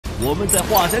我们在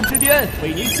华山之巅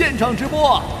为您现场直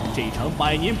播这场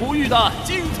百年不遇的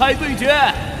精彩对决，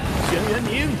轩辕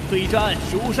明对战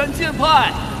蜀山剑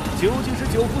派。究竟是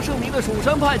久负盛名的蜀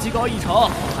山派棋高一筹，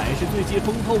还是最近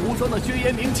风头无双的轩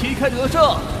辕明旗开得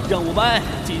胜？让我们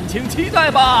尽情期待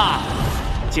吧！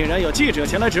竟然有记者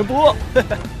前来直播，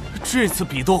这次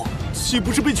比斗岂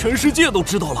不是被全世界都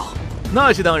知道了？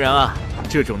那是当然啊，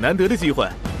这种难得的机会，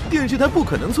电视台不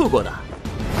可能错过的。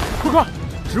快看，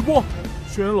直播！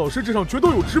轩辕老师这场决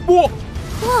斗有直播！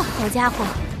哇，好家伙，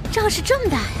仗势这么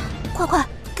大呀！快快，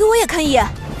给我也看一眼。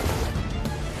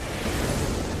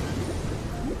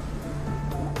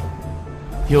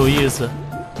有意思，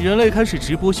人类开始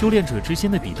直播修炼者之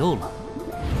间的比斗了。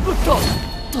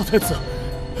大太子，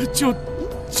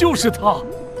就是他。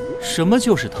什么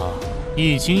就是他？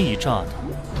一惊一乍的。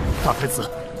大太子，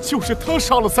就是他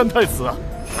杀了三太子。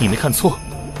你没看错，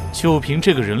就凭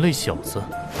这个人类小子，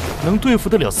能对付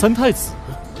得了三太子？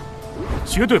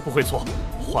绝对不会错，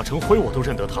化成灰我都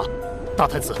认得他。大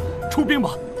太子，出兵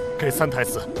吧，给三太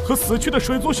子和死去的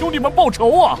水族兄弟们报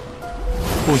仇啊！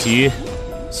不急。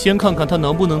先看看他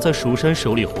能不能在蜀山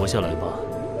手里活下来吧。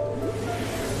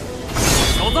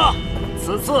小子，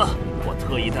此次我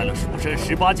特意带了蜀山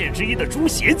18剑之一的诛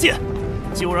邪剑，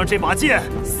就让这把剑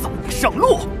送你上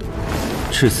路。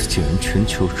这次竟然全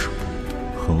球直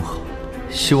播，很好。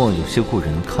希望有些故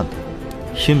人能看到，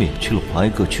也免去了我挨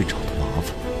个去找的麻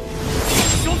烦。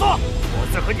小子，我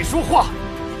在和你说话，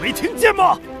你没听见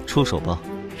吗？出手吧，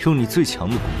用你最强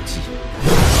的攻击。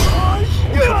好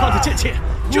可怕的剑气！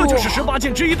这就是18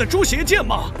剑之一的诛邪剑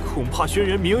吗？恐怕轩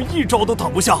辕明一招都挡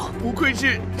不下。不愧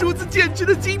是如此剑质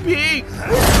的精品！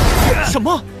什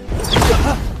么？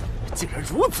竟然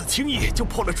如此轻易就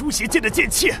破了诛邪剑的剑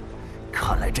气，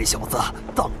看来这小子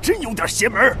当真有点邪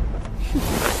门。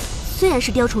虽然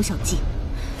是雕虫小技，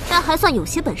但还算有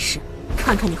些本事。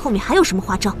看看你后面还有什么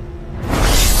花招。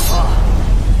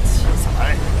接下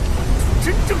来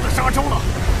真正的杀招了。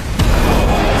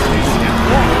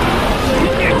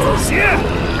诛邪！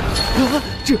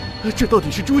这到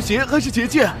底是诛邪还是结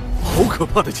剑？好可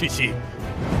怕的气息！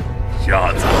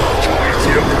下次直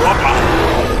接我吧！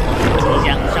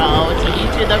享受极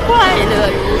致的快乐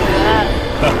如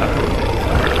何？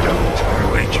这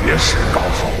位绝世高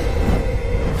手，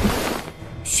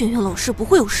轩辕老师不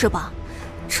会有事吧？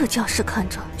这架势看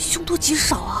着凶多吉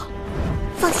少啊！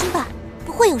放心吧，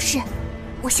不会有事。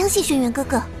我相信轩辕哥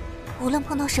哥，无论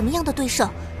碰到什么样的对手，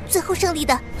最后胜利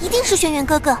的一定是轩辕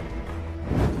哥哥。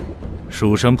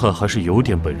蜀山派还是有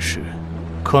点本事，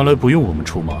看来不用我们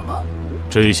出马了。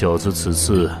这小子此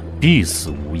次必死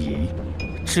无疑，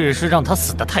只是让他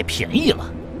死得太便宜了。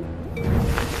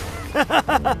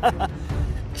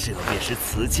这便是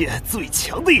此剑最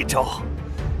强的一招，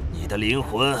你的灵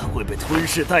魂会被吞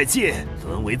噬殆尽，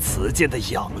沦为此剑的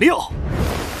养料。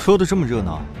说的这么热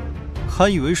闹，还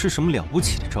以为是什么了不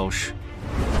起的招式。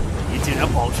你竟然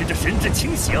保持着神志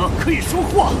清醒，可以说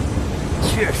话，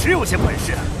确实有些本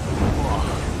事。不过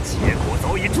结果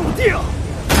早已注定。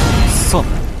算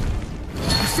了。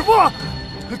什么？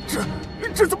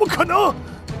这怎么可能？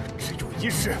只有一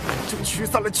式就驱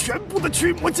散了全部的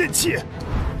驱魔剑气。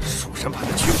蜀山派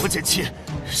的驱魔剑气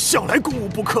向来攻无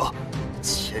不克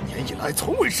，1000年以来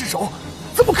从未失手，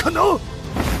怎么可能？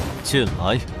剑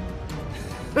来！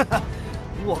哈哈，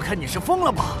我看你是疯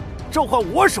了吧？召唤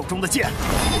我手中的剑？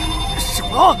什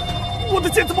么？我的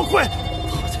剑怎么会？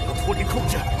他想要脱离控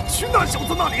制，去那小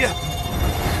子那里！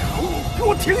可恶！给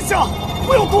我停下！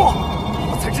不要动！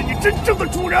我才是你真正的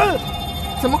主人！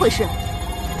怎么回事？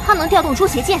他能调动诛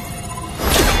邪剑？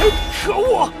可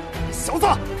恶！小子，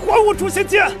还我诛邪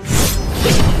剑！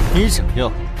你想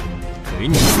要？给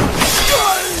你！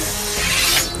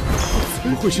怎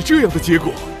么会是这样的结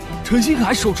果？陈星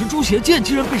海手持诛邪剑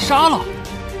竟然被杀了！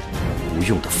无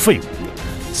用的废物，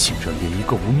竟然连一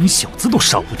个无名小子都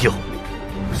杀不掉！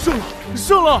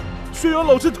胜了！轩辕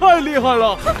老师太厉害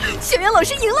了！轩辕老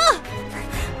师赢了！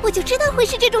我就知道会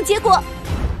是这种结果。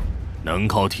能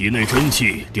靠体内真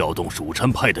气调动蜀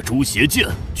山派的诛邪剑，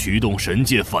驱动神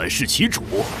界反噬其主，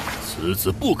此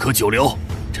子不可久留。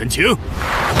陈情，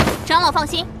长老放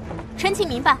心，陈情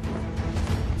明白。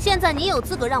现在你有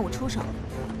资格让我出手，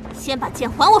先把剑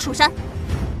还我蜀山。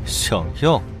想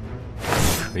要？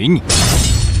给你。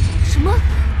什么？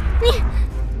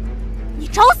你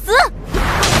找死！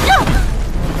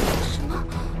什么？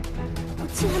我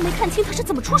竟然没看清他是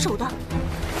怎么出手的。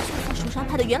就算蜀山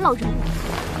派的元老人物，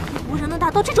无人能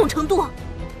达到这种程度。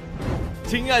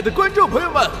亲爱的观众朋友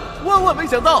们，万万没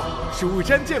想到，蜀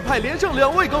山剑派连上2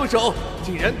位高手，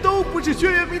竟然都不是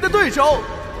轩辕明的对手。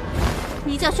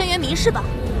你叫轩辕明是吧？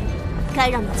该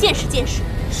让你见识见识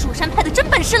蜀山派的真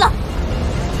本事了。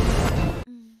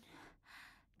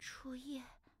初夜，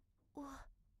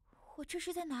我这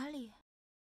是在哪里？